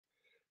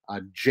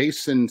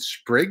Jason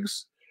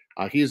Spriggs.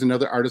 He's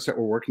another artist that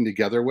we're working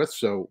together with,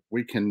 so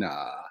we can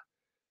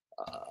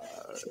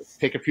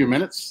take a few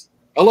minutes.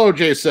 Hello,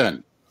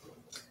 Jason.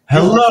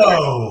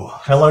 Hello.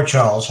 Hello,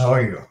 Charles. How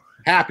are you?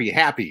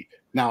 Happy.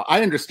 Now,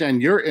 I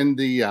understand you're in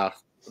the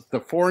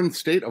foreign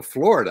state of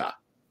Florida.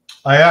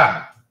 I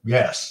am,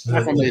 yes.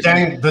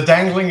 The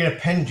dangling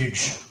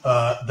appendage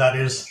that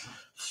is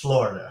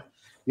Florida.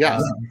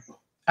 Yes.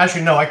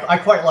 Actually, no, I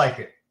quite like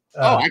it.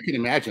 I can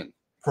imagine.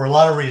 For a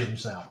lot of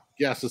reasons now.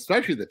 Yes,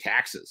 especially the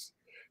taxes.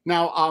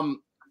 Now,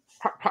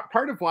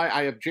 part of why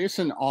I have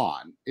Jason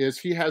on is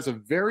he has a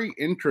very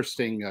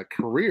interesting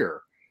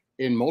career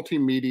in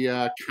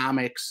multimedia,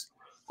 comics.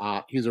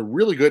 He's a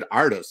really good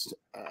artist.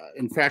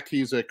 In fact,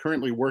 he's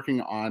currently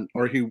working on,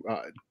 or he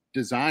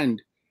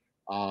designed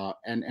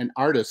an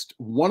artist,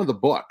 one of the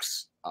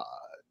books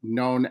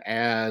known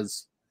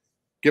as,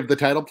 give the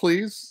title,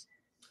 please.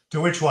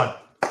 To which one?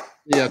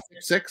 Yeah,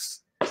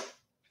 666.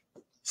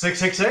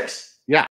 666?